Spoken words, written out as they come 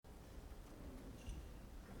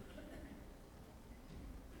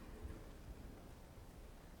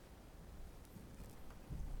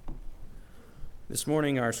This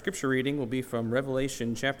morning, our scripture reading will be from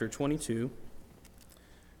Revelation chapter 22,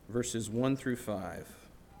 verses 1 through 5.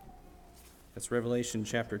 That's Revelation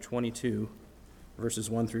chapter 22, verses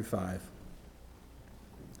 1 through 5.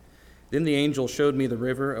 Then the angel showed me the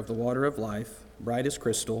river of the water of life, bright as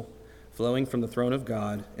crystal, flowing from the throne of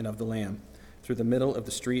God and of the Lamb, through the middle of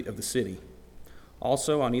the street of the city.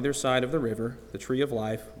 Also on either side of the river, the tree of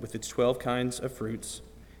life with its 12 kinds of fruits,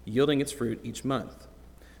 yielding its fruit each month.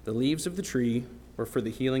 The leaves of the tree were for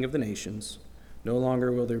the healing of the nations. No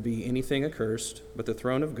longer will there be anything accursed, but the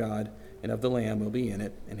throne of God and of the Lamb will be in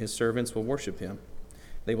it, and his servants will worship him.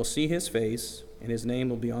 They will see his face, and his name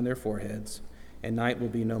will be on their foreheads, and night will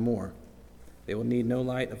be no more. They will need no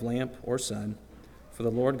light of lamp or sun, for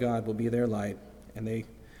the Lord God will be their light, and they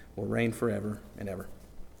will reign forever and ever.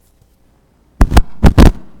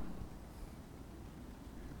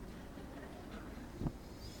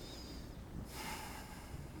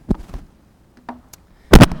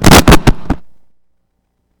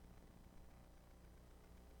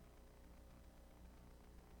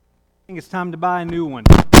 I think it's time to buy a new one.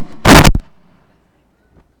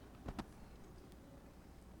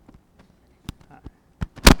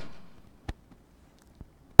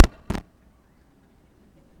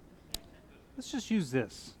 Let's just use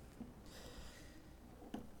this.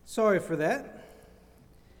 Sorry for that.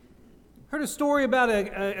 Heard a story about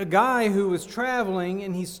a guy who was traveling,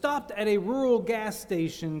 and he stopped at a rural gas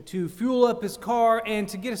station to fuel up his car and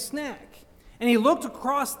to get a snack. And he looked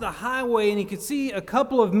across the highway, and he could see a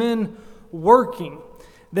couple of men working.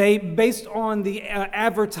 They, based on the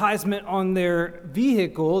advertisement on their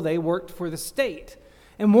vehicle, they worked for the state.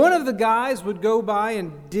 And one of the guys would go by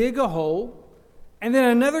and dig a hole, and then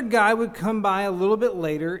another guy would come by a little bit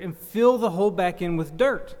later and fill the hole back in with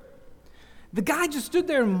dirt. The guy just stood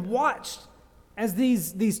there and watched as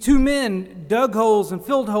these two men dug holes and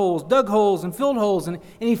filled holes, dug holes and filled holes, and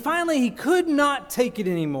he could not take it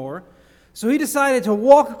anymore. So he decided to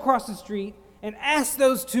walk across the street and ask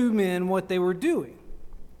those two men what they were doing.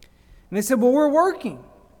 And they said, well, we're working.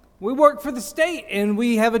 We work for the state, and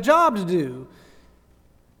we have a job to do.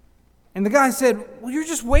 And the guy said, well, you're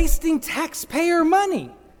just wasting taxpayer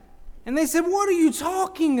money. And they said, what are you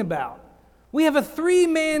talking about? We have a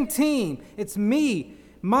 3-man team. It's me,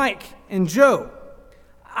 Mike, and Joe.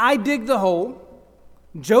 I dig the hole.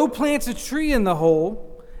 Joe plants a tree in the hole.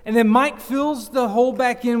 And then Mike fills the hole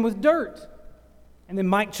back in with dirt. And then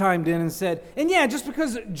Mike chimed in and said, and yeah, just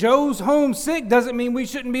because Joe's homesick doesn't mean we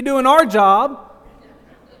shouldn't be doing our job.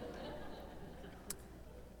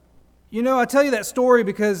 You know, I tell you that story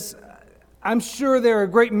because I'm sure there are a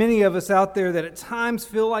great many of us out there that at times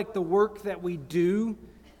feel like the work that we do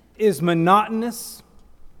is monotonous,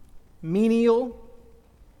 menial,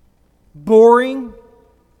 boring,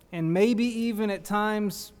 and maybe even at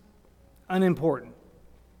times unimportant.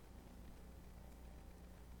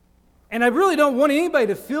 And I really don't want anybody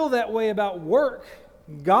to feel that way about work.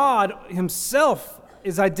 God himself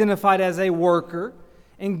is identified as a worker,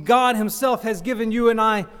 and God himself has given you and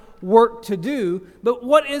I work to do. But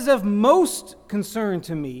what is of most concern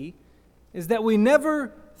to me is that we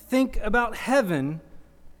never think about heaven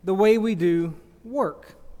the way we do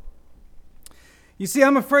work. You see,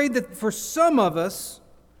 I'm afraid that for some of us,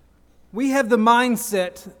 we have the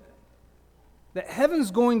mindset that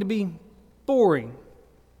heaven's going to be boring,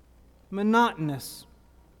 monotonous,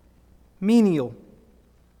 menial.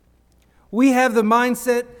 We have the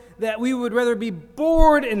mindset that we would rather be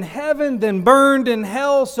bored in heaven than burned in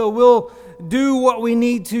hell, so we'll do what we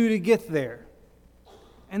need to get there.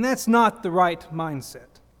 And that's not the right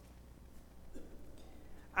mindset.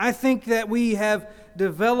 I think that we have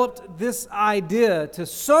developed this idea to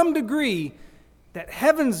some degree that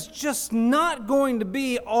heaven's just not going to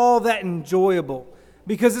be all that enjoyable,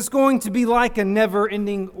 because it's going to be like a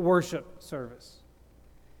never-ending worship service.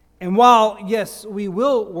 And while, yes, we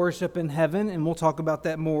will worship in heaven, and we'll talk about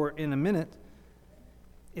that more in a minute,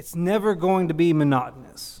 it's never going to be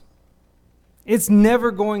monotonous. It's never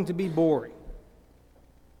going to be boring.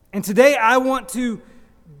 And today I want to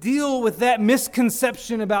deal with that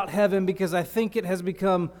misconception about heaven because I think it has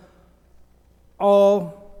become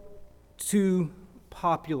all too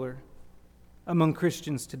popular among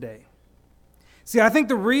Christians today. See, I think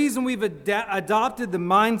the reason we've adopted the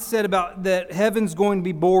mindset about that heaven's going to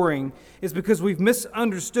be boring is because we've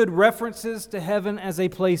misunderstood references to heaven as a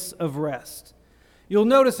place of rest. You'll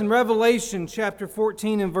notice in Revelation chapter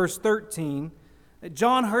 14 and verse 13 that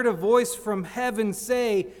John heard a voice from heaven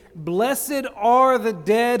say, "Blessed are the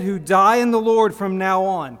dead who die in the Lord from now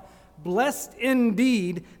on. Blessed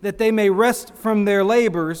indeed that they may rest from their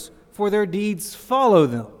labors, for their deeds follow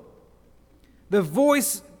them." The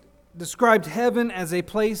voice described heaven as a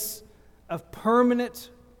place of permanent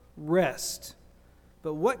rest.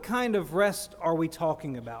 But what kind of rest are we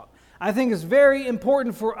talking about? I think it's very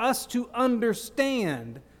important for us to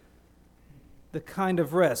understand the kind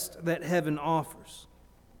of rest that heaven offers.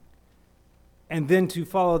 And then to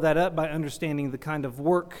follow that up by understanding the kind of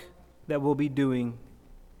work that we'll be doing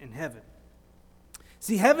in heaven.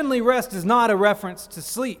 See, heavenly rest is not a reference to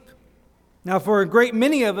sleep. Now, for a great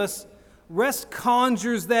many of us, rest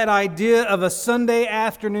conjures that idea of a Sunday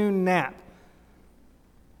afternoon nap.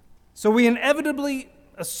 So we inevitably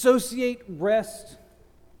associate rest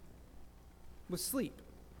with sleep.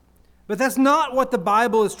 But that's not what the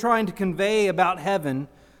Bible is trying to convey about heaven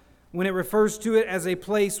when it refers to it as a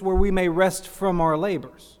place where we may rest from our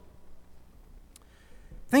labors.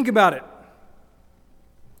 Think about it.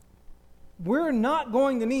 We're not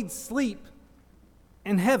going to need sleep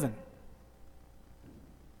in heaven,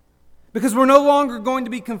 because we're no longer going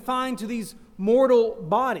to be confined to these mortal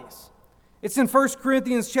bodies. It's in 1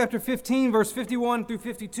 Corinthians chapter 15, verse 51 through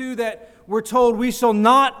 52 that we're told we shall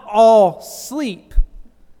not all sleep,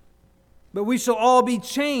 but we shall all be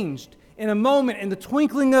changed in a moment, in the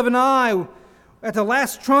twinkling of an eye, at the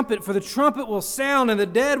last trumpet. For the trumpet will sound, and the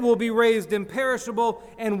dead will be raised imperishable,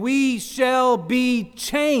 and we shall be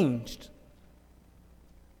changed.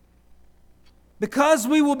 Because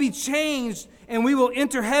we will be changed and we will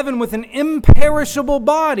enter heaven with an imperishable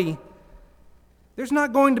body, there's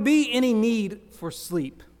not going to be any need for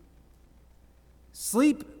sleep.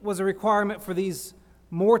 Sleep was a requirement for these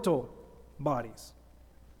mortal bodies,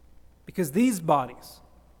 because these bodies,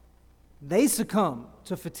 they succumb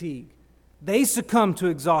to fatigue. They succumb to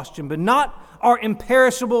exhaustion, but not our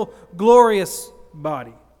imperishable, glorious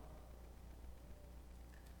body.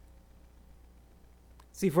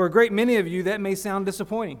 See, for a great many of you, that may sound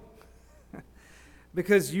disappointing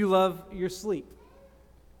because you love your sleep.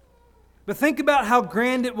 But think about how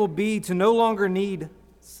grand it will be to no longer need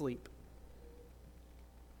sleep.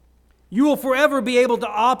 You will forever be able to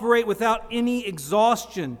operate without any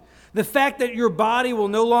exhaustion. The fact that your body will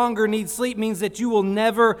no longer need sleep means that you will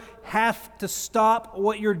never have to stop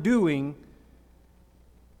what you're doing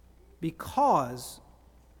because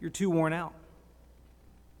you're too worn out.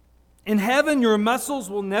 In heaven, your muscles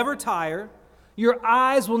will never tire, your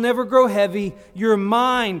eyes will never grow heavy, your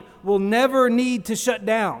mind will never need to shut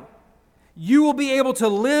down. You will be able to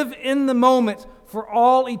live in the moment for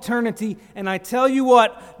all eternity, and I tell you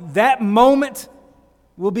what, that moment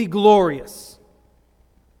will be glorious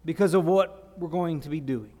because of what we're going to be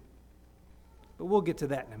doing. But we'll get to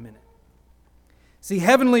that in a minute. See,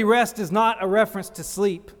 heavenly rest is not a reference to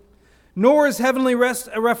sleep, nor is heavenly rest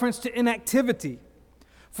a reference to inactivity.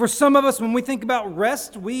 For some of us, when we think about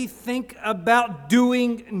rest, we think about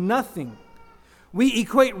doing nothing. We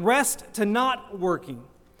equate rest to not working.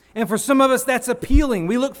 And for some of us, that's appealing.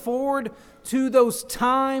 We look forward to those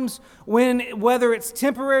times when, whether it's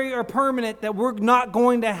temporary or permanent, that we're not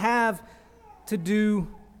going to have to do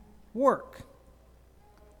work.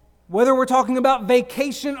 Whether we're talking about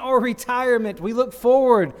vacation or retirement, we look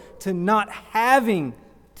forward to not having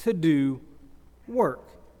to do work.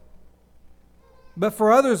 But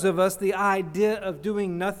for others of us, the idea of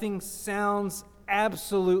doing nothing sounds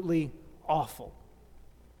absolutely awful.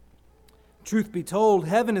 Truth be told,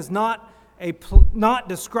 heaven is not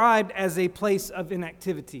described as a place of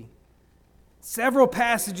inactivity. Several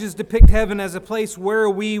passages depict heaven as a place where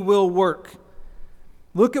we will work.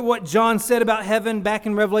 Look at what John said about heaven back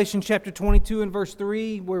in Revelation chapter 22 and verse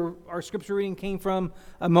 3, where our scripture reading came from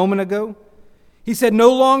a moment ago. He said,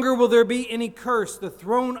 "No longer will there be any curse. The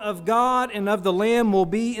throne of God and of the Lamb will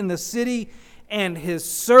be in the city, and his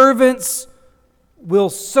servants will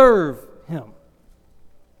serve him."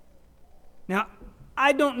 Now,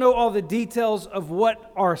 I don't know all the details of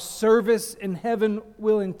what our service in heaven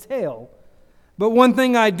will entail, but one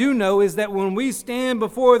thing I do know is that when we stand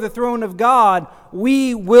before the throne of God,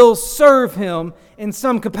 we will serve him in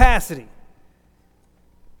some capacity.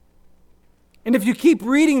 And if you keep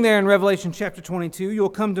reading there in Revelation chapter 22, you'll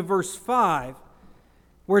come to verse 5,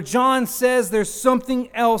 where John says there's something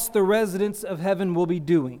else the residents of heaven will be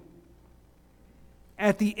doing.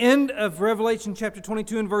 At the end of Revelation chapter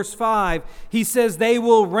 22 and verse 5, he says they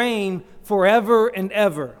will reign forever and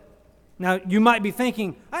ever. Now, you might be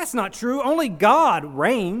thinking, that's not true. Only God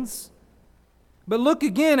reigns. But look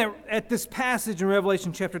again at this passage in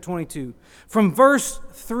Revelation chapter 22. From verse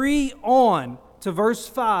 3 on to verse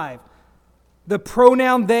 5, the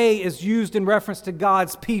pronoun they is used in reference to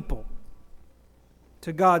God's people,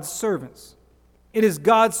 to God's servants. It is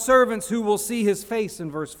God's servants who will see his face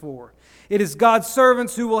in verse 4. It is God's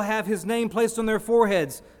servants who will have his name placed on their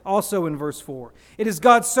foreheads, also in verse 4. It is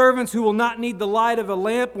God's servants who will not need the light of a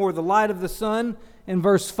lamp or the light of the sun, in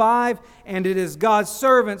verse 5. And it is God's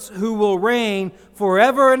servants who will reign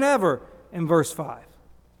forever and ever, in verse 5.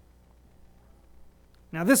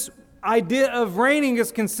 Now, this idea of reigning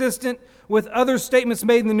is consistent with other statements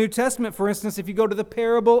made in the New Testament. For instance, if you go to the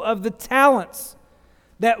parable of the talents,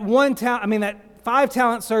 that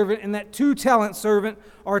 5-talent servant and that 2-talent servant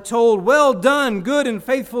are told, "Well done, good and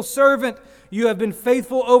faithful servant. You have been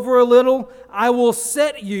faithful over a little. I will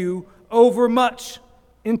set you over much.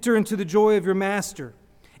 Enter into the joy of your master."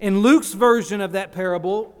 In Luke's version of that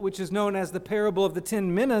parable, which is known as the parable of the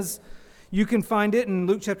 10 minas, you can find it in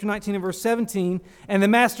Luke chapter 19 and verse 17. And the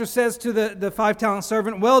master says to the 5-talent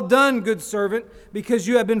servant, "Well done, good servant, because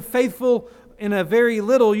you have been faithful in a very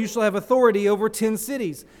little, you shall have authority over 10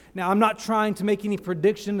 cities. Now, I'm not trying to make any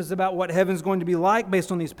predictions about what heaven's going to be like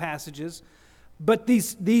based on these passages, but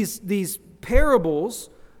these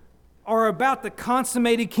parables are about the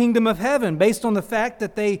consummated kingdom of heaven based on the fact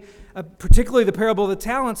that they, particularly the parable of the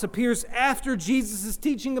talents, appears after Jesus'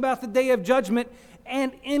 teaching about the day of judgment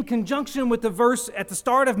and in conjunction with the verse at the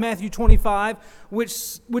start of Matthew 25,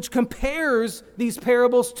 which compares these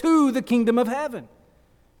parables to the kingdom of heaven.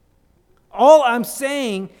 All I'm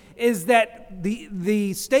saying is that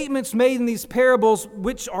the statements made in these parables,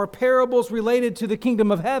 which are parables related to the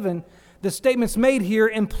kingdom of heaven, the statements made here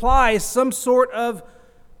imply some sort of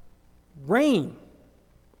reign.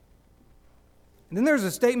 And then there's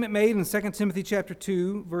a statement made in 2 Timothy chapter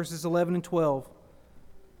 2, verses 11 and 12,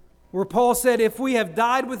 where Paul said, "If we have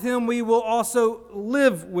died with him, we will also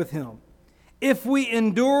live with him. If we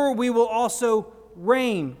endure, we will also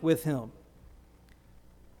reign with him."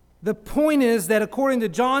 The point is that according to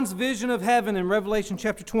John's vision of heaven in Revelation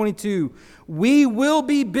chapter 22, we will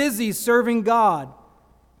be busy serving God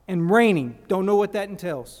and reigning. Don't know what that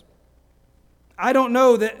entails. I don't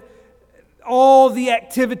know that all the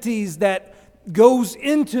activities that goes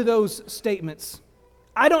into those statements.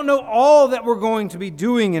 I don't know all that we're going to be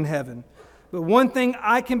doing in heaven. But one thing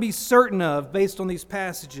I can be certain of based on these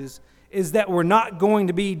passages is that we're not going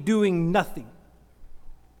to be doing nothing.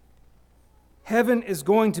 Heaven is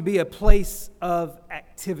going to be a place of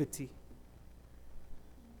activity.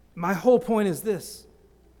 My whole point is this: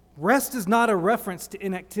 rest is not a reference to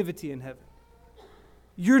inactivity in heaven.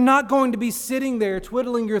 You're not going to be sitting there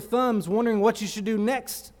twiddling your thumbs wondering what you should do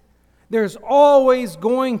next. There's always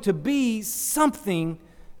going to be something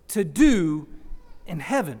to do in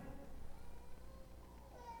heaven.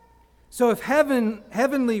 So if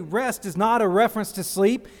heavenly rest is not a reference to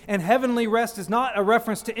sleep, and heavenly rest is not a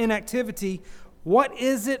reference to inactivity, what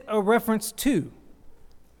is it a reference to?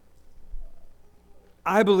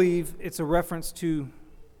 I believe it's a reference to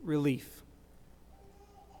relief.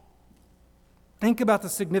 Think about the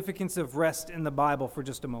significance of rest in the Bible for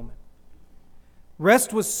just a moment.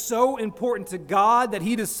 Rest was so important to God that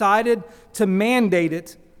he decided to mandate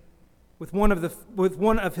it with one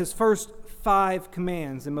of his first 5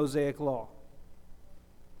 commands in Mosaic law.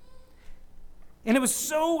 And it was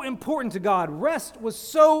so important to God, rest was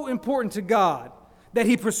so important to God, that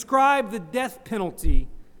he prescribed the death penalty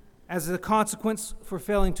as a consequence for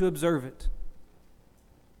failing to observe it.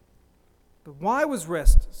 But why was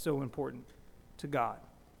rest so important to God?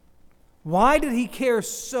 Why did he care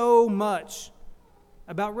so much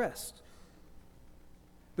about rest?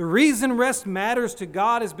 The reason rest matters to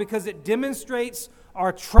God is because it demonstrates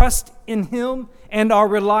our trust in him and our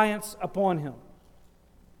reliance upon him.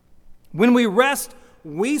 When we rest,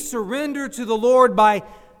 we surrender to the Lord by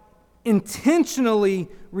intentionally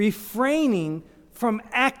refraining from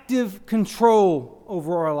active control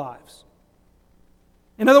over our lives.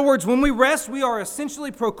 In other words, when we rest, we are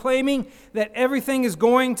essentially proclaiming that everything is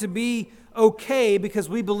going to be okay because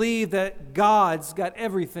we believe that God's got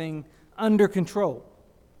everything under control.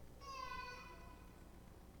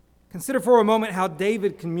 Consider for a moment how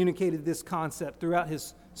David communicated this concept throughout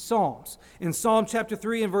his Psalms. In Psalm chapter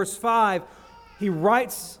 3 and verse 5, he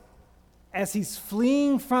writes as he's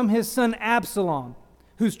fleeing from his son Absalom,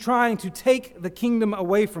 who's trying to take the kingdom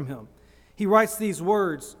away from him. He writes these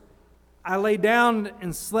words, "I lay down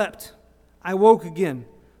and slept. I woke again,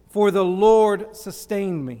 for the Lord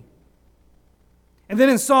sustained me." And then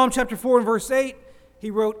in Psalm chapter 4 and verse 8, he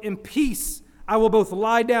wrote, "In peace I will both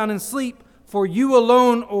lie down and sleep, for you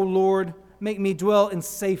alone, O Lord, make me dwell in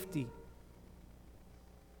safety."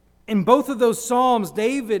 In both of those Psalms,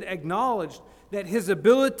 David acknowledged that his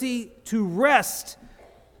ability to rest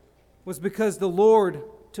was because the Lord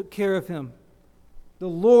took care of him. The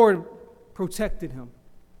Lord protected him.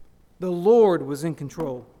 The Lord was in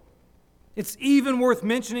control. It's even worth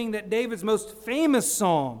mentioning that David's most famous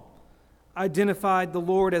psalm identified the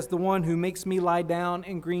Lord as the one who makes me lie down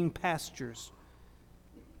in green pastures.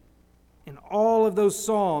 In all of those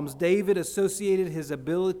psalms, David associated his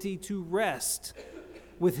ability to rest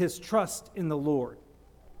with his trust in the Lord.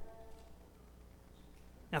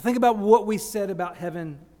 Now think about what we said about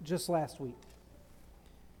heaven just last week.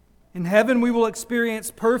 In heaven, we will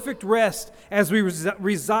experience perfect rest as we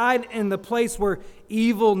reside in the place where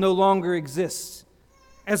evil no longer exists.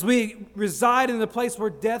 As we reside in the place where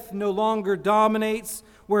death no longer dominates,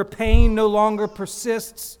 where pain no longer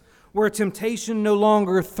persists, where temptation no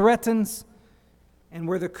longer threatens, and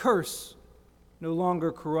where the curse no longer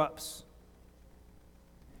corrupts.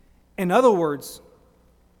 In other words,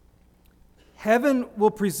 heaven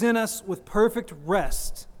will present us with perfect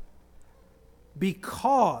rest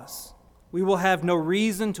because we will have no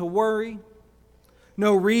reason to worry,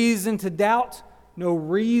 no reason to doubt, no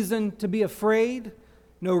reason to be afraid,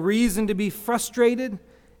 no reason to be frustrated,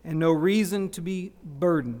 and no reason to be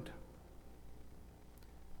burdened.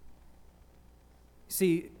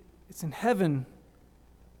 See, it's in heaven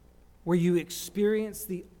where you experience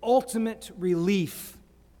the ultimate relief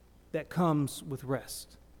that comes with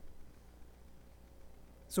rest.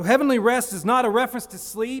 So heavenly rest is not a reference to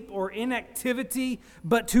sleep or inactivity,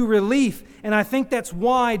 but to relief. And I think that's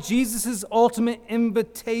why Jesus' ultimate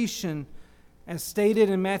invitation, as stated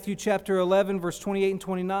in Matthew chapter 11, verse 28 and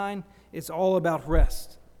 29, is all about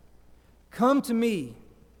rest. Come to me,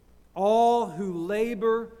 all who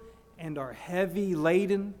labor and are heavy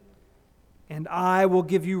laden, and I will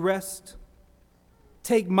give you rest.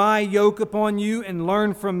 Take my yoke upon you and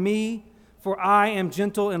learn from me, for I am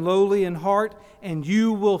gentle and lowly in heart, and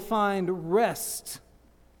you will find rest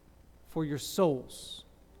for your souls.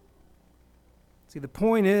 See, the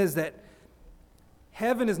point is that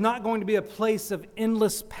heaven is not going to be a place of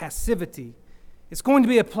endless passivity. It's going to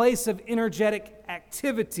be a place of energetic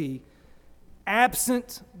activity,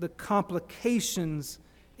 absent the complications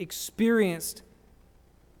experienced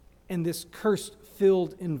in this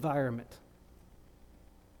curse-filled environment.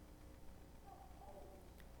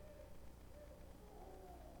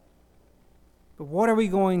 But what are we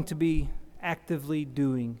going to be actively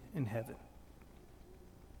doing in heaven?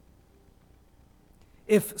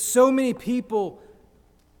 If so many people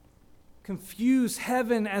confuse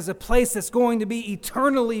heaven as a place that's going to be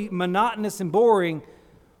eternally monotonous and boring,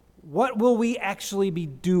 what will we actually be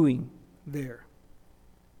doing there?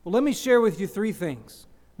 Well, let me share with you 3 things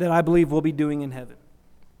that I believe we'll be doing in heaven.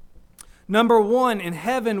 Number 1, in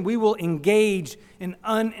heaven we will engage in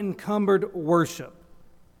unencumbered worship.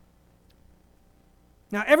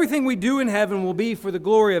 Now, everything we do in heaven will be for the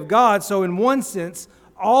glory of God, so in one sense,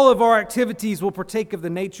 all of our activities will partake of the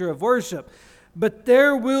nature of worship. But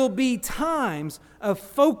there will be times of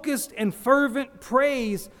focused and fervent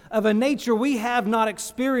praise of a nature we have not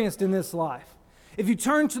experienced in this life. If you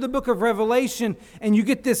turn to the book of Revelation and you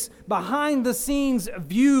get this behind-the-scenes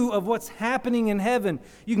view of what's happening in heaven,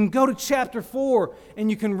 you can go to chapter 4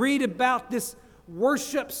 and you can read about this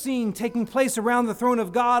worship scene taking place around the throne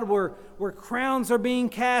of God where crowns are being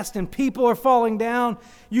cast and people are falling down.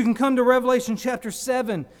 You can come to Revelation chapter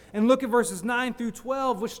 7 and look at verses 9 through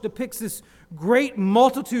 12, which depicts this great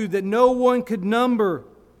multitude that no one could number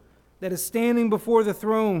that is standing before the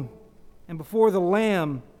throne and before the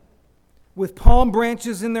Lamb with palm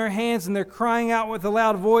branches in their hands, and they're crying out with a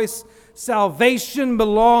loud voice, "Salvation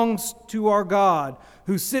belongs to our God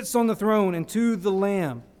who sits on the throne and to the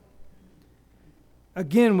Lamb."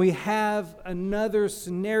 Again, we have another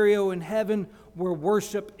scenario in heaven where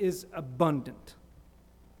worship is abundant.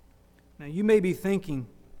 Now, you may be thinking,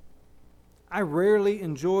 I rarely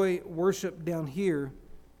enjoy worship down here,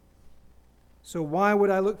 so why would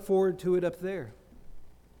I look forward to it up there?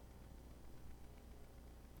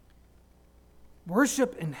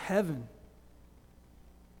 Worship in heaven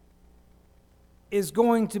is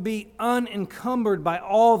going to be unencumbered by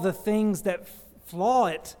all the things that flaw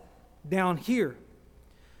it down here.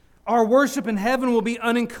 Our worship in heaven will be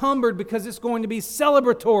unencumbered because it's going to be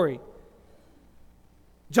celebratory.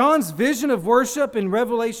 John's vision of worship in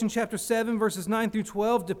Revelation chapter 7, verses 9 through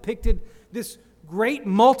 12 depicted this great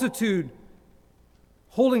multitude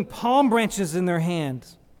holding palm branches in their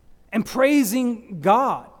hands and praising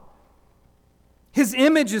God. His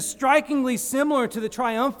image is strikingly similar to the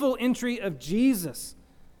triumphal entry of Jesus.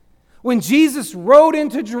 When Jesus rode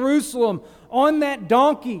into Jerusalem on that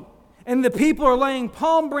donkey and the people are laying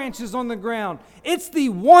palm branches on the ground, it's the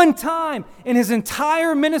one time in his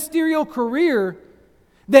entire ministerial career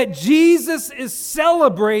that Jesus is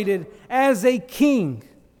celebrated as a king.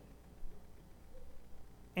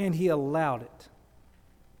 and He allowed it.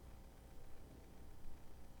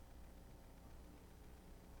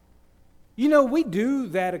 You know, we do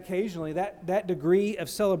that occasionally, that degree of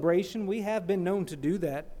celebration. We have been known to do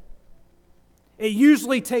that. It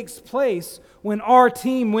usually takes place when our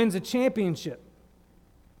team wins a championship.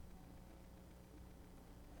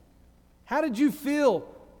 How did you feel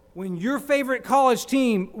when your favorite college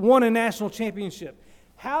team won a national championship?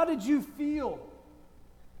 How did you feel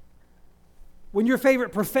when your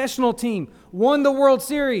favorite professional team won the World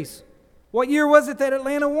Series? What year was it that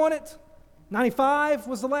Atlanta won it? 95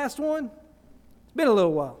 was the last one? It's been a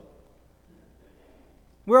little while.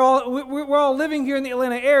 We're all living here in the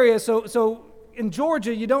Atlanta area, so in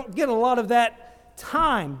Georgia you don't get a lot of that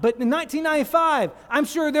time. But in 1995, I'm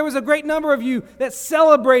sure there was a great number of you that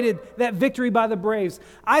celebrated that victory by the Braves.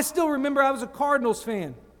 I still remember I was a Cardinals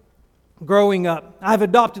fan growing up. I've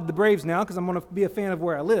adopted the Braves now because I'm going to be a fan of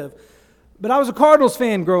where I live. But I was a Cardinals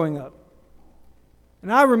fan growing up.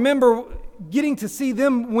 And I remember getting to see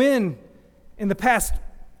them win in the past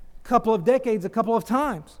couple of decades a couple of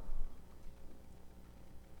times.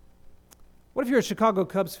 What if you're a Chicago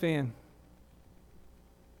Cubs fan?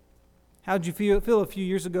 How did you feel a few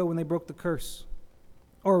years ago when they broke the curse?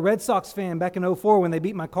 Or a Red Sox fan back in 2004 when they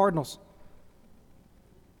beat my Cardinals?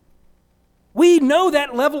 We know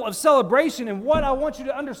that level of celebration, and what I want you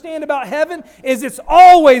to understand about heaven is it's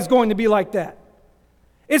always going to be like that.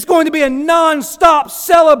 It's going to be a non-stop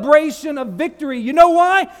celebration of victory. You know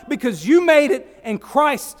why? Because you made it and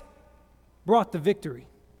Christ brought the victory.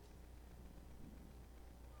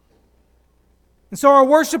 And so our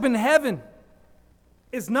worship in heaven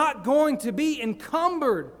is not going to be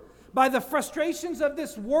encumbered by the frustrations of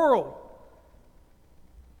this world,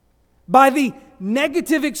 by the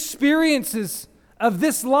negative experiences of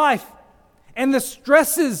this life and the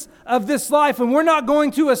stresses of this life. And we're not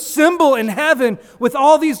going to assemble in heaven with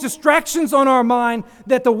all these distractions on our mind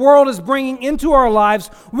that the world is bringing into our lives.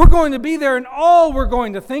 We're going to be there, and all we're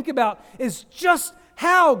going to think about is just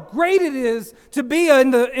how great it is to be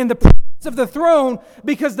in the presence of the throne,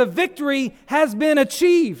 because the victory has been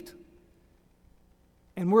achieved.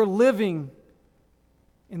 And we're living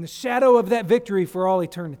in the shadow of that victory for all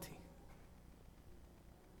eternity.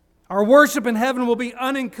 Our worship in heaven will be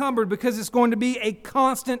unencumbered because it's going to be a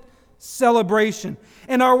constant celebration.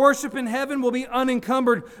 And our worship in heaven will be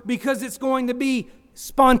unencumbered because it's going to be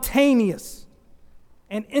spontaneous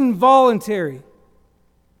and involuntary.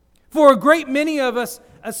 For a great many of us,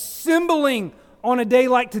 assembling on a day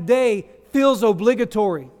like today feels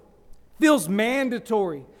obligatory, feels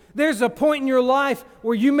mandatory. There's a point in your life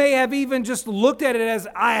where you may have even just looked at it as,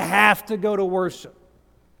 I have to go to worship.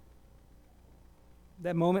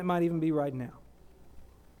 That moment might even be right now.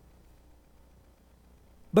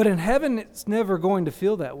 But in heaven, it's never going to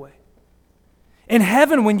feel that way. In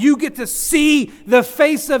heaven, when you get to see the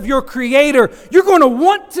face of your Creator, you're going to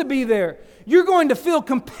want to be there. You're going to feel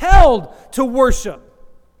compelled to worship.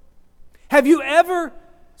 Have you ever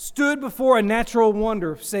stood before a natural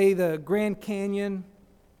wonder, say the Grand Canyon,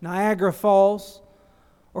 Niagara Falls,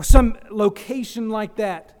 or some location like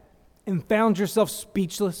that, and found yourself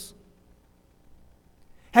speechless?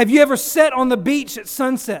 Have you ever sat on the beach at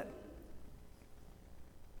sunset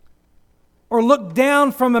or looked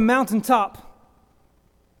down from a mountaintop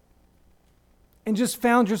and just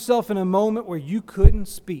found yourself in a moment where you couldn't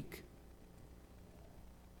speak?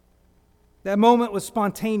 That moment was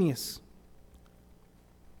spontaneous.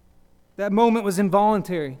 That moment was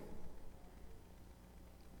involuntary.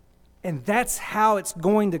 And that's how it's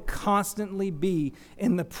going to constantly be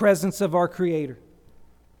in the presence of our Creator.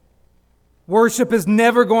 Worship is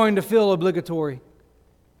never going to feel obligatory.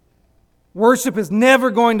 Worship is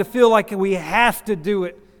never going to feel like we have to do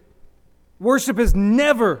it. Worship is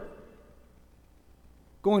never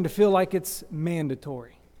going to feel like it's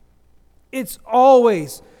mandatory. It's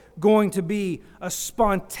always going to be a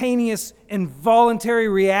spontaneous, involuntary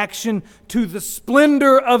reaction to the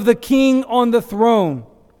splendor of the King on the throne.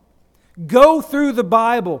 Go through the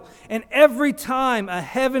Bible, and every time a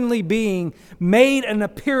heavenly being made an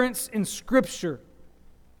appearance in Scripture,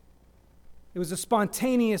 it was a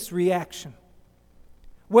spontaneous reaction.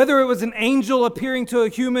 Whether it was an angel appearing to a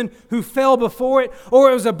human who fell before it,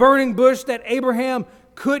 or it was a burning bush that Abraham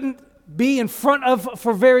couldn't be in front of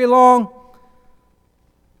for very long,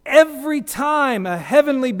 every time a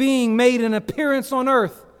heavenly being made an appearance on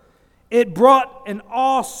earth, it brought an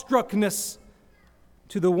awestruckness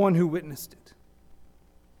to the one who witnessed it.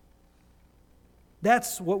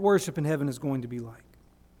 That's what worship in heaven is going to be like.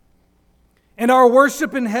 And our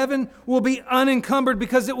worship in heaven will be unencumbered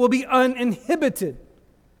because it will be uninhibited.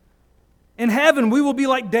 In heaven, we will be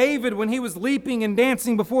like David when he was leaping and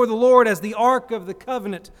dancing before the Lord as the Ark of the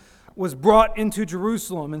Covenant was brought into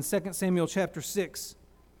Jerusalem in 2 Samuel chapter 6.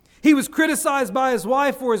 He was criticized by his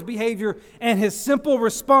wife for his behavior, and his simple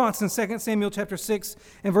response in 2 Samuel chapter 6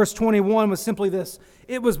 and verse 21 was simply this: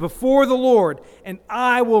 "It was before the Lord, and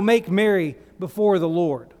I will make merry before the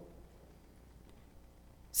Lord."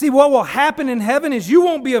 See, what will happen in heaven is you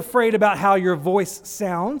won't be afraid about how your voice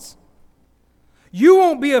sounds. You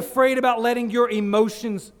won't be afraid about letting your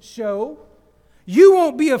emotions show. You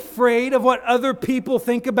won't be afraid of what other people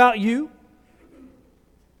think about you.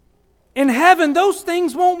 In heaven, those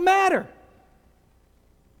things won't matter.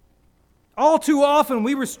 All too often,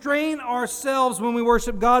 we restrain ourselves when we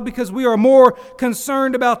worship God because we are more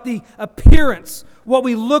concerned about the appearance, what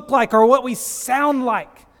we look like, or what we sound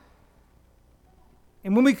like.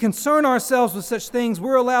 And when we concern ourselves with such things,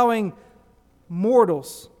 we're allowing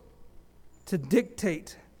mortals to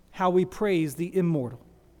dictate how we praise the immortal.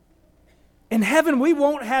 In heaven, we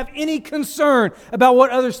won't have any concern about what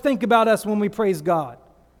others think about us when we praise God.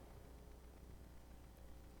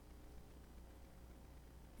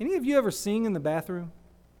 Any of you ever sing in the bathroom?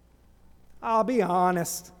 I'll be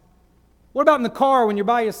honest. What about in the car when you're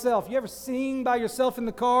by yourself? You ever sing by yourself in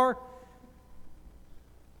the car?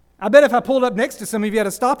 I bet if I pulled up next to some of you at a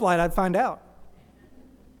stoplight, I'd find out.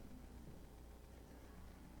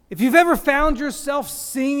 If you've ever found yourself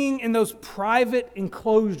singing in those private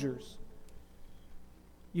enclosures,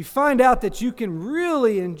 you find out that you can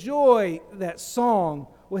really enjoy that song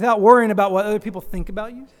without worrying about what other people think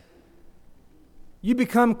about you. You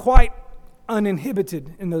become quite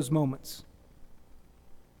uninhibited in those moments.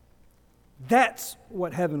 That's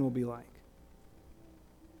what heaven will be like.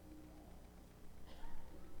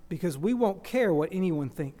 Because we won't care what anyone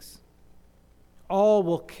thinks. All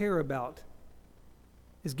we'll care about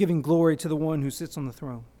is giving glory to the one who sits on the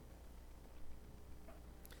throne.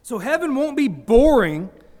 So heaven won't be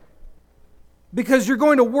boring because you're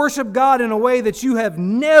going to worship God in a way that you have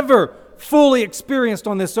never fully experienced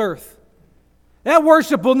on this earth. That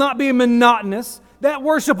worship will not be monotonous. That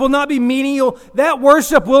worship will not be menial. That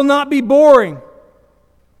worship will not be boring.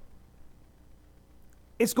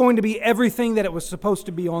 It's going to be everything that it was supposed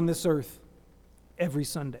to be on this earth every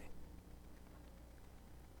Sunday.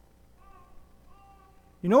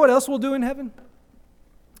 You know what else we'll do in heaven?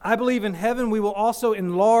 I believe in heaven we will also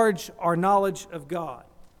enlarge our knowledge of God.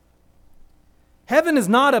 Heaven is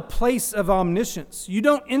not a place of omniscience. You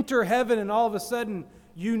don't enter heaven and all of a sudden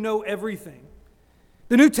you know everything.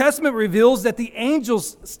 The New Testament reveals that the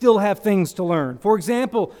angels still have things to learn. For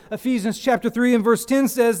example, Ephesians chapter 3 and verse 10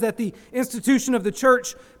 says that the institution of the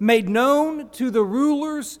church made known to the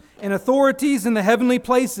rulers and authorities in the heavenly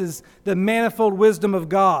places the manifold wisdom of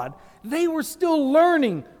God. They were still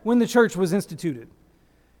learning when the church was instituted.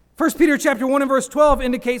 1 Peter chapter 1 and verse 12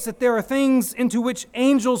 indicates that there are things into which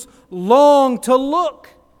angels long to look.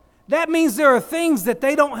 That means there are things that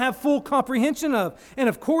they don't have full comprehension of. And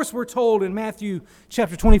of course, we're told in Matthew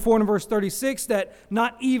chapter 24 and verse 36 that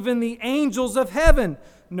not even the angels of heaven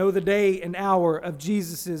know the day and hour of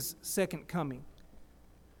Jesus' second coming.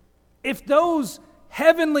 If those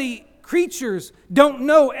heavenly creatures don't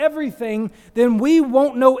know everything, then we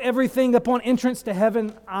won't know everything upon entrance to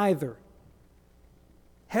heaven either.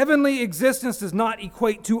 Heavenly existence does not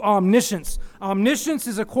equate to omniscience. Omniscience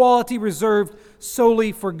is a quality reserved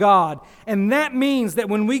solely for God. And that means that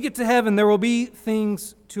when we get to heaven, there will be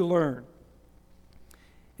things to learn.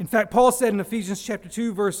 In fact, Paul said in Ephesians chapter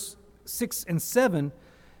 2, verse 6 and 7,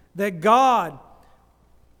 that God,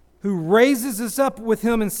 who raises us up with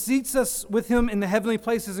Him and seats us with Him in the heavenly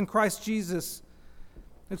places in Christ Jesus,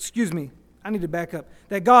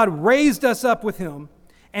 that God raised us up with Him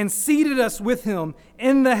and seated us with Him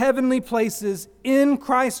in the heavenly places in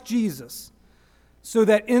Christ Jesus, so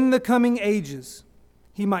that in the coming ages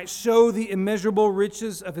He might show the immeasurable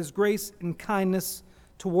riches of His grace and kindness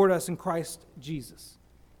toward us in Christ Jesus.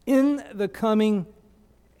 In the coming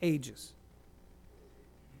ages.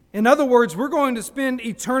 In other words, we're going to spend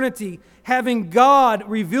eternity having God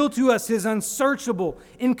reveal to us His unsearchable,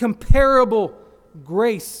 incomparable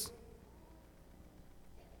grace.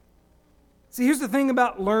 See, here's the thing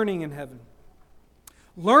about learning in heaven.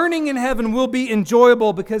 Learning in heaven will be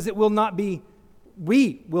enjoyable because we will not be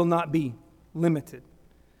limited.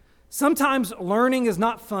 Sometimes learning is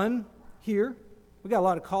not fun here. We got a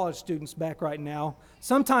lot of college students back right now.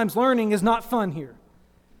 Sometimes learning is not fun here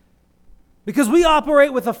because we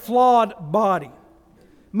operate with a flawed body.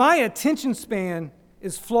 My attention span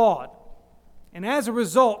is flawed, and as a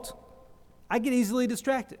result, I get easily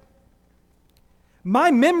distracted.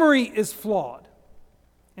 My memory is flawed,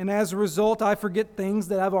 and as a result, I forget things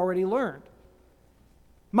that I've already learned.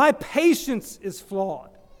 My patience is flawed.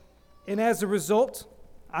 And as a result,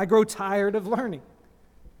 I grow tired of learning.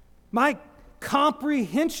 My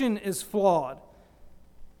comprehension is flawed.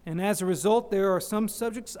 And as a result, there are some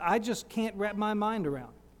subjects I just can't wrap my mind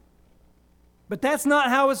around. But that's not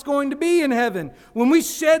how it's going to be in heaven. When we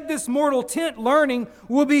shed this mortal tent, learning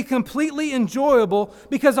will be completely enjoyable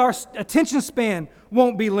because our attention span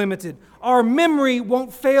won't be limited. Our memory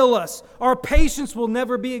won't fail us. Our patience will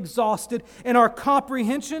never be exhausted. And our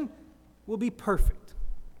comprehension will be perfect.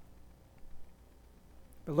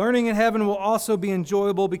 But learning in heaven will also be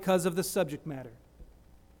enjoyable because of the subject matter.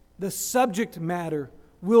 The subject matter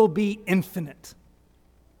will be infinite.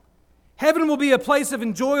 Heaven will be a place of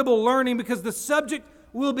enjoyable learning because the subject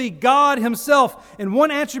will be God Himself. And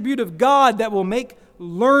one attribute of God that will make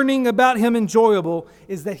learning about Him enjoyable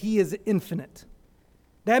is that He is infinite.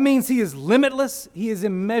 That means He is limitless, He is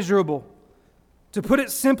immeasurable. To put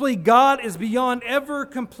it simply, God is beyond ever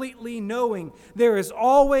completely knowing. There is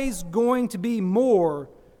always going to be more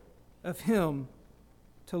of Him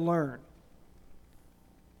to learn.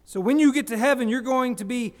 So when you get to heaven, you're going to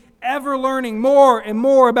be ever learning more and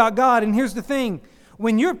more about God. And here's the thing.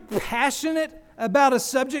 When you're passionate about a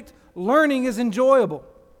subject, learning is enjoyable.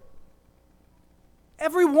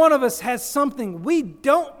 Every one of us has something we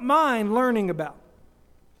don't mind learning about.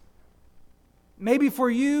 Maybe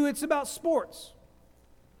for you, it's about sports.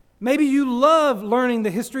 Maybe you love learning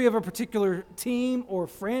the history of a particular team or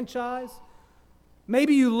franchise.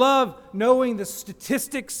 Maybe you love knowing the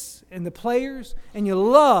statistics and the players, and you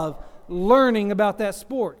love learning about that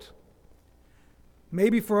sport.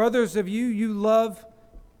 Maybe for others of you, you love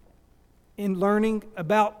in learning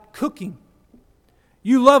about cooking.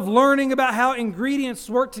 You love learning about how ingredients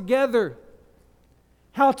work together,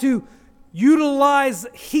 how to utilize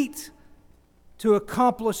heat to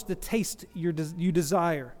accomplish the taste you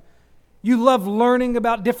desire. You love learning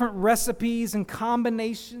about different recipes and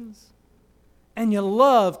combinations, and you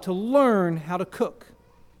love to learn how to cook.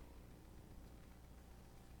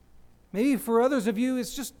 Maybe for others of you,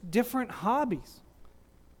 it's just different hobbies.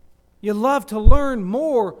 You love to learn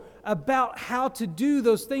more about how to do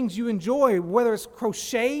those things you enjoy, whether it's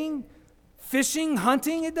crocheting, fishing,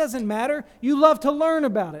 hunting, it doesn't matter. You love to learn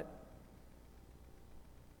about it.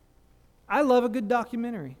 I love a good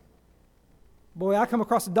documentary. Boy, I come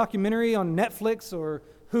across a documentary on Netflix or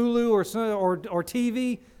Hulu or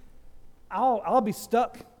TV, I'll be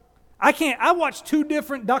stuck. I watched 2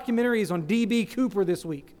 different documentaries on D.B. Cooper this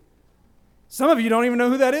week. Some of you don't even know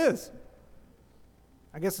who that is.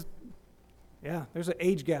 I guess, yeah, there's an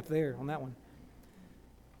age gap there on that one.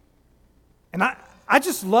 And I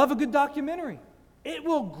just love a good documentary. It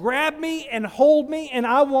will grab me and hold me, and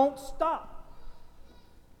I won't stop.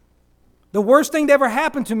 The worst thing to ever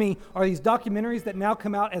happen to me are these documentaries that now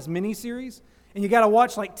come out as miniseries, and you got to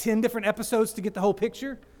watch like 10 different episodes to get the whole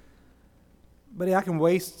picture. But I can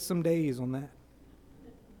waste some days on that.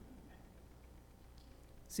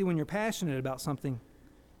 See, when you're passionate about something,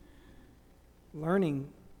 learning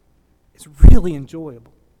is really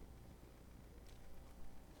enjoyable.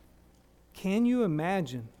 Can you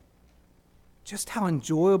imagine just how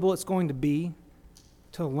enjoyable it's going to be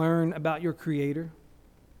to learn about your Creator?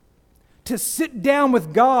 To sit down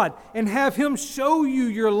with God and have Him show you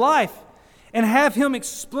your life and have Him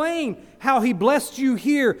explain how He blessed you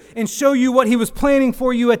here and show you what He was planning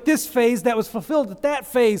for you at this phase that was fulfilled at that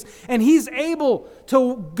phase. And He's able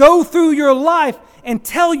to go through your life and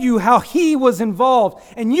tell you how He was involved.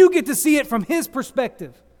 And you get to see it from His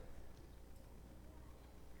perspective.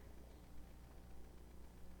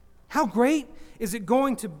 How great is it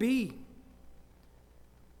going to be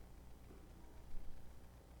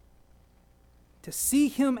to see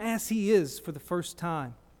Him as He is for the first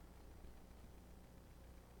time?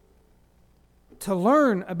 To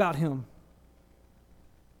learn about Him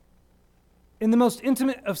in the most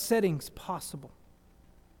intimate of settings possible.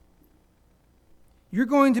 You're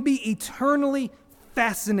going to be eternally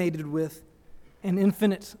fascinated with an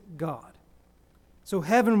infinite God. So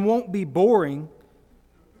heaven won't be boring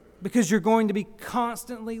because you're going to be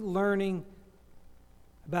constantly learning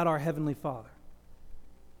about our Heavenly Father.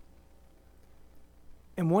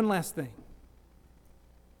 And one last thing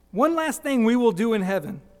we will do in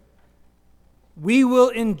heaven. We will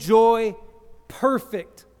enjoy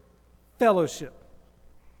perfect fellowship.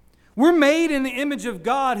 We're made in the image of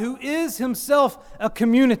God, who is Himself a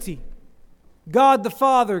community. God the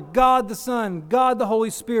Father, God the Son, God the Holy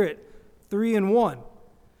Spirit, 3 in 1.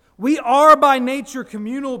 We are by nature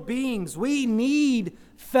communal beings. We need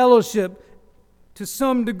fellowship to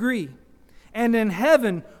some degree. And in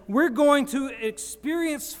heaven, we're going to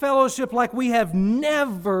experience fellowship like we have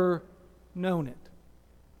never known it.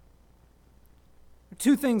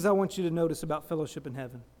 two things I want you to notice about fellowship in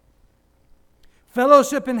heaven.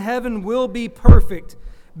 Fellowship in heaven will be perfect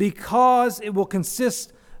because it will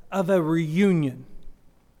consist of a reunion.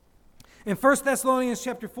 In 1 Thessalonians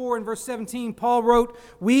chapter 4 and verse 17, Paul wrote,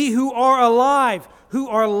 "We who are alive, who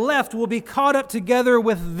are left, will be caught up together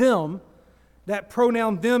with them." That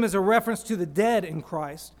pronoun "them" is a reference to the dead in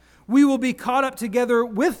Christ. "We will be caught up together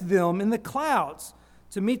with them in the clouds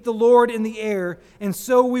to meet the Lord in the air, and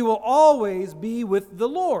so we will always be with the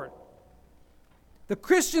Lord." The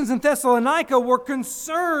Christians in Thessalonica were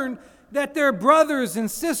concerned that their brothers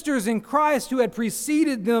and sisters in Christ who had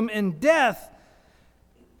preceded them in death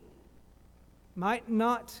might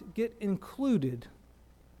not get included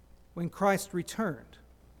when Christ returned.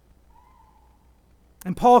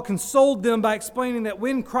 And Paul consoled them by explaining that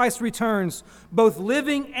when Christ returns, both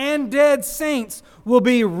living and dead saints will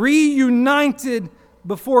be reunited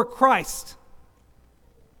before Christ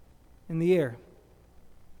in the air.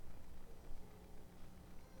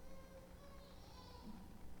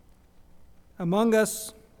 Among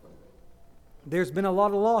us, there's been a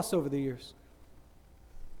lot of loss over the years.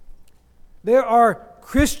 There are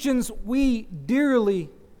Christians we dearly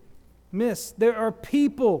miss. There are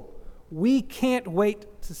people we can't wait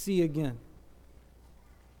to see again.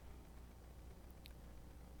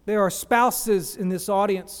 There are spouses in this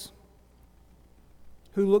audience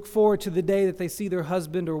who look forward to the day that they see their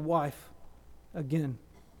husband or wife again.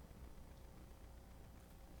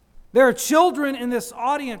 There are children in this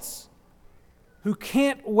audience who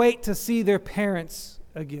can't wait to see their parents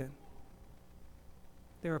again.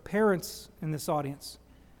 There are parents in this audience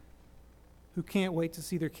who can't wait to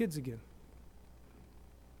see their kids again.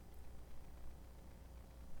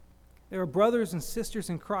 There are brothers and sisters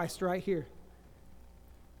in Christ right here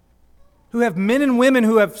who have men and women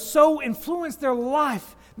who have so influenced their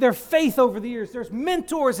life, their faith over the years. There's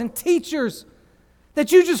mentors and teachers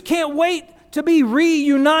that you just can't wait to be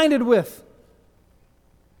reunited with.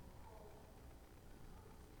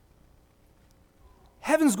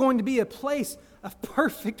 Heaven's going to be a place of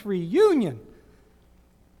perfect reunion.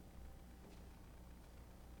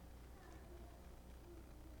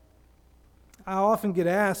 I often get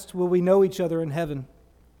asked, will we know each other in heaven?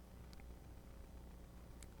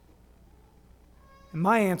 And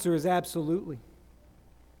my answer is absolutely.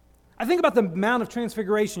 I think about the Mount of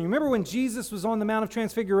Transfiguration. You remember when Jesus was on the Mount of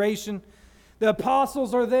Transfiguration? The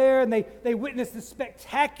apostles are there and they witness the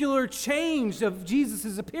spectacular change of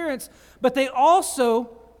Jesus' appearance, but they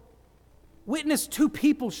also witness two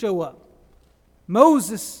people show up,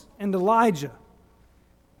 Moses and Elijah.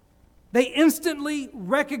 They instantly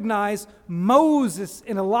recognize Moses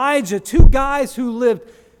and Elijah, two guys who lived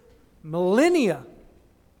millennia.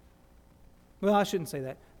 Well, I shouldn't say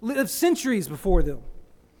that. Lived centuries before them.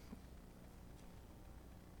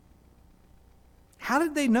 How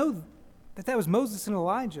did they know that was Moses and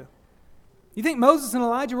Elijah? You think Moses and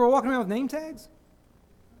Elijah were walking around with name tags?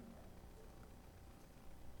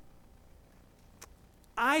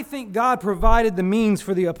 I think God provided the means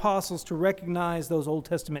for the apostles to recognize those Old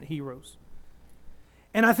Testament heroes.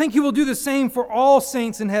 And I think He will do the same for all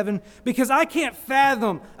saints in heaven, because I can't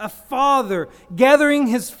fathom a father gathering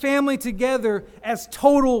his family together as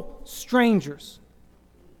total strangers.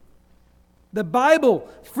 The Bible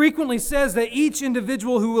frequently says that each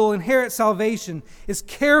individual who will inherit salvation is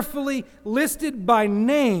carefully listed by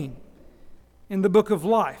name in the book of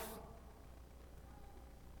life.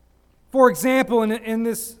 For example, in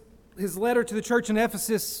his letter to the church in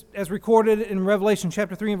Ephesus, as recorded in Revelation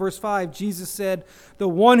chapter 3 and verse 5, Jesus said, "The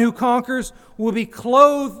one who conquers will be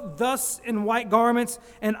clothed thus in white garments,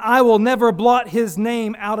 and I will never blot his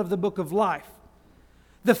name out of the book of life."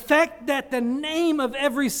 The fact that the name of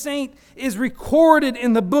every saint is recorded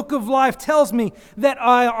in the book of life tells me that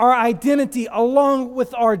our identity, along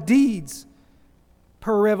with our deeds,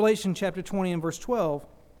 per Revelation chapter 20 and verse 12,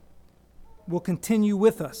 will continue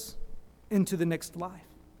with us into the next life.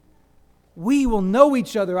 We will know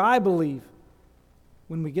each other, I believe,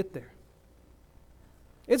 when we get there.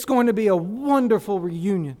 It's going to be a wonderful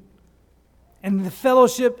reunion. And the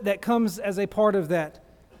fellowship that comes as a part of that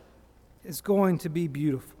is going to be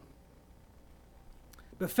beautiful.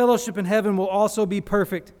 But fellowship in heaven will also be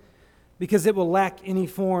perfect because it will lack any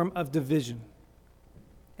form of division.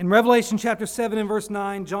 In Revelation chapter 7 and verse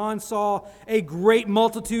 9, John saw a great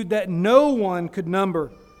multitude that no one could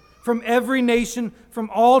number, from every nation, from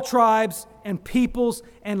all tribes and peoples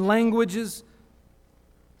and languages,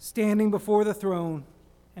 standing before the throne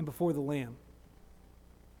and before the Lamb.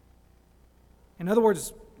 In other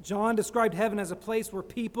words, John described heaven as a place where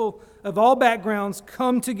people of all backgrounds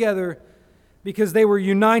come together because they were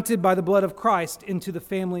united by the blood of Christ into the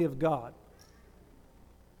family of God.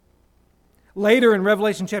 Later in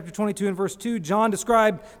Revelation chapter 22 and verse 2, John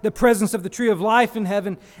described the presence of the tree of life in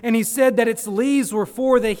heaven, and he said that its leaves were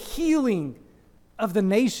for the healing of the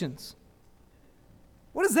nations.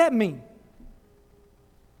 What does that mean?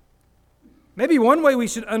 Maybe one way we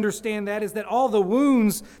should understand that is that all the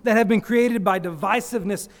wounds that have been created by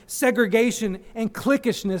divisiveness, segregation, and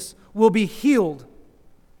cliquishness will be healed.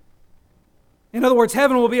 In other words,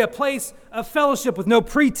 heaven will be a place of fellowship with no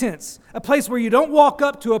pretense, a place where you don't walk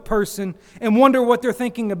up to a person and wonder what they're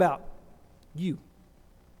thinking about you.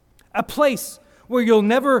 A place where you'll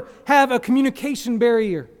never have a communication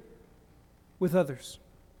barrier with others.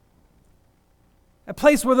 A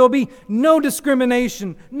place where there'll be no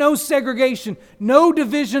discrimination, no segregation, no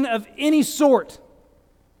division of any sort.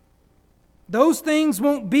 Those things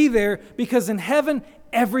won't be there because in heaven,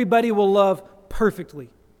 everybody will love perfectly.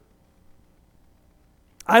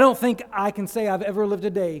 I don't think I can say I've ever lived a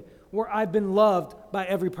day where I've been loved by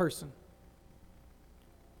every person.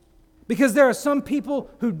 Because there are some people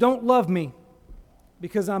who don't love me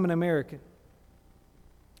because I'm an American.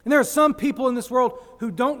 And there are some people in this world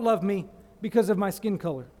who don't love me because of my skin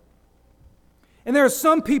color. And there are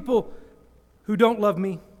some people who don't love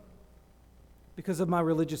me because of my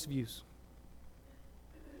religious views.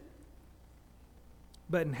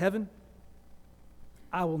 But in heaven,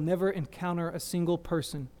 I will never encounter a single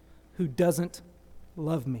person who doesn't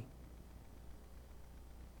love me.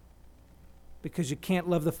 Because you can't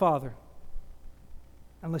love the Father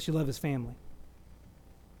unless you love His family.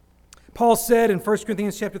 Paul said in 1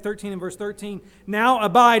 Corinthians chapter 13 and verse 13, "Now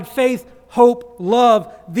abide faith, hope,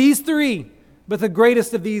 love, these three, but the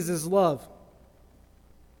greatest of these is love."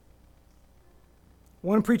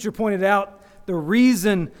 One preacher pointed out the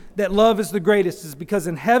reason that love is the greatest is because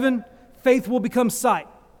in heaven, faith will become sight,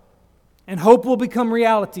 and hope will become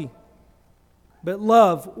reality, but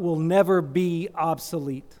love will never be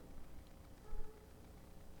obsolete.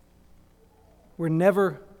 We're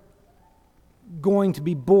never going to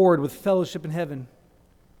be bored with fellowship in heaven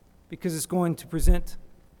because it's going to present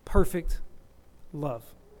perfect love.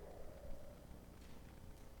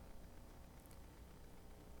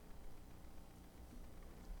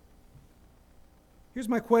 Here's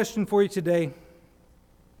my question for you today.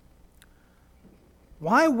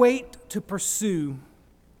 Why wait to pursue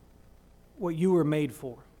what you were made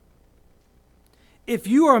for? If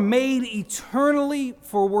you are made eternally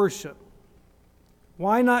for worship,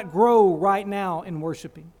 why not grow right now in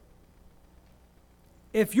worshiping?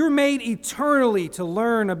 If you're made eternally to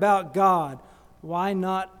learn about God, why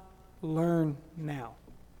not learn now?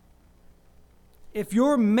 If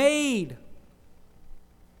you're made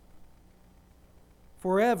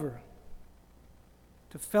forever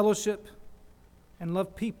to fellowship and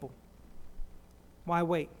love people, why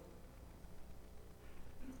wait?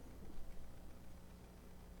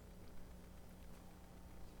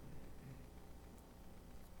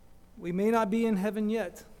 We may not be in heaven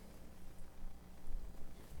yet,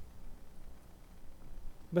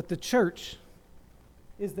 but the church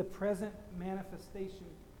is the present manifestation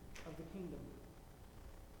of the kingdom.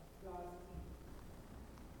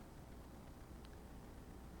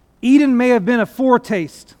 Eden may have been a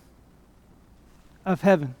foretaste of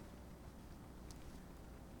heaven,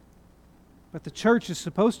 but the church is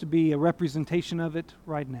supposed to be a representation of it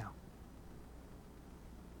right now.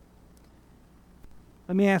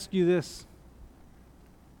 Let me ask you this.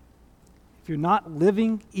 If you're not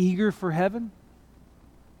living eager for heaven,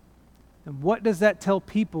 then what does that tell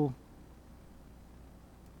people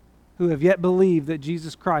who have yet believed that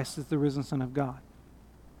Jesus Christ is the risen Son of God?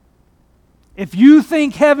 If you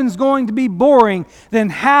think heaven's going to be boring, then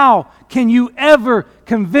how can you ever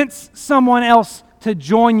convince someone else to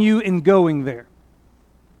join you in going there?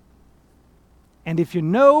 And if you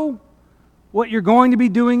know what you're going to be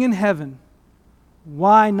doing in heaven,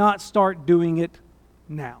 why not start doing it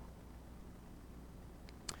now?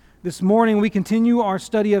 This morning we continue our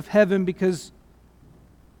study of heaven because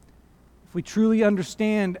if we truly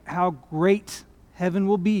understand how great heaven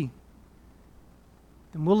will be,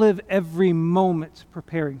 then we'll live every moment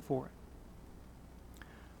preparing for it.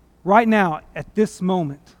 Right now, at this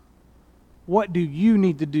moment, what do you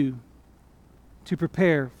need to do to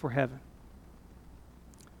prepare for heaven?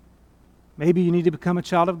 Maybe you need to become a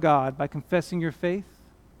child of God by confessing your faith,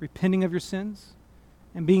 repenting of your sins,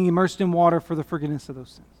 and being immersed in water for the forgiveness of those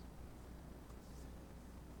sins.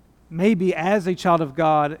 Maybe as a child of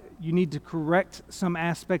God, you need to correct some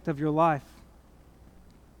aspect of your life.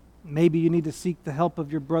 Maybe you need to seek the help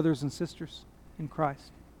of your brothers and sisters in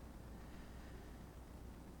Christ.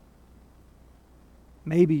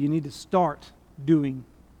 Maybe you need to start doing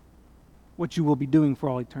what you will be doing for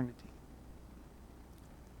all eternity.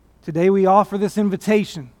 Today we offer this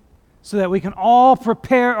invitation so that we can all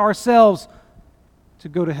prepare ourselves to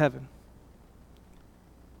go to heaven.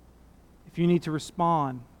 If you need to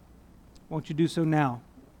respond, won't you do so now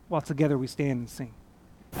while together we stand and sing?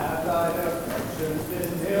 As thy affections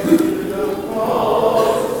been nailed to the cross.